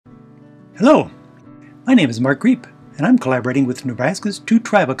Hello, my name is Mark Greep, and I'm collaborating with Nebraska's 2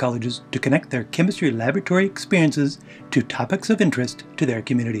 tribal colleges to connect their chemistry laboratory experiences to topics of interest to their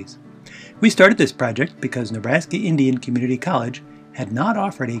communities. We started this project because Nebraska Indian Community College had not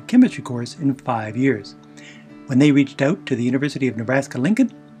offered a chemistry course in 5 years. When they reached out to the University of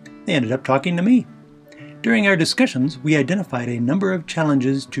Nebraska-Lincoln, they ended up talking to me. During our discussions, we identified a number of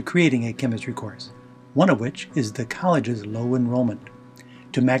challenges to creating a chemistry course, one of which is the college's low enrollment.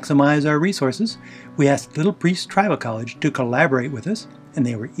 To maximize our resources, we asked Little Priest Tribal College to collaborate with us, and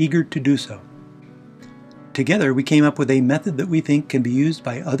they were eager to do so. Together, we came up with a method that we think can be used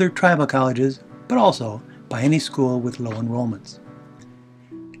by other tribal colleges, but also by any school with low enrollments.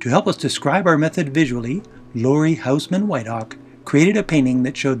 To help us describe our method visually, Lori Hausman Whitehawk created a painting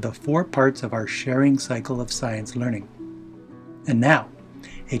that showed the 4 parts of our sharing cycle of science learning. And now,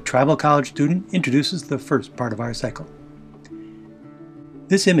 a tribal college student introduces the first part of our cycle.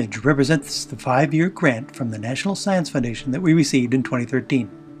 This image represents the 5-year grant from the National Science Foundation that we received in 2013.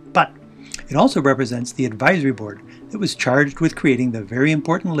 But it also represents the advisory board that was charged with creating the very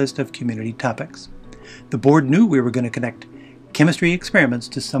important list of community topics. The board knew we were going to connect chemistry experiments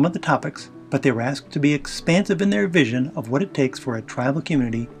to some of the topics, but they were asked to be expansive in their vision of what it takes for a tribal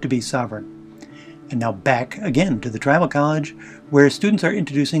community to be sovereign. And now back again to the tribal college, where students are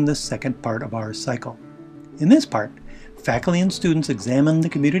introducing the second part of our cycle. In this part, faculty and students examine the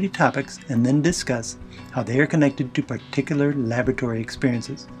community topics and then discuss how they are connected to particular laboratory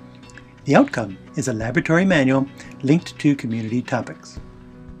experiences. The outcome is a laboratory manual linked to community topics.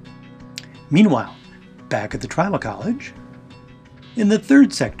 Meanwhile, back at the tribal college, in the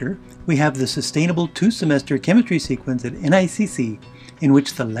third sector, we have the sustainable 2-semester chemistry sequence at NICC, in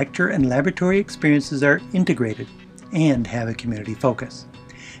which the lecture and laboratory experiences are integrated and have a community focus.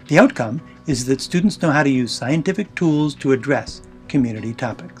 The outcome is that students know how to use scientific tools to address community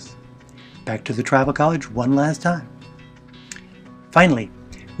topics. Back to the tribal college one last time. Finally,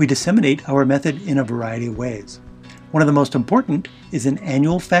 we disseminate our method in a variety of ways. One of the most important is an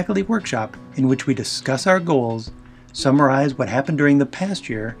annual faculty workshop in which we discuss our goals, summarize what happened during the past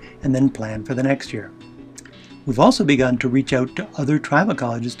year, and then plan for the next year. We've also begun to reach out to other tribal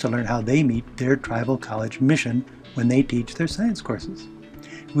colleges to learn how they meet their tribal college mission when they teach their science courses.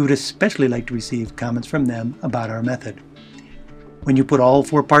 We would especially like to receive comments from them about our method. When you put all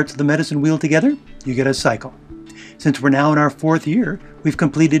 4 parts of the medicine wheel together, you get a cycle. Since we're now in our 4th year, we've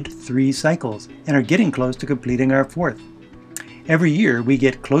completed 3 cycles and are getting close to completing our 4th. Every year, we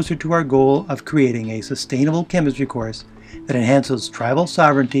get closer to our goal of creating a sustainable chemistry course that enhances tribal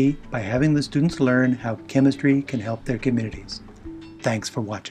sovereignty by having the students learn how chemistry can help their communities. Thanks for watching.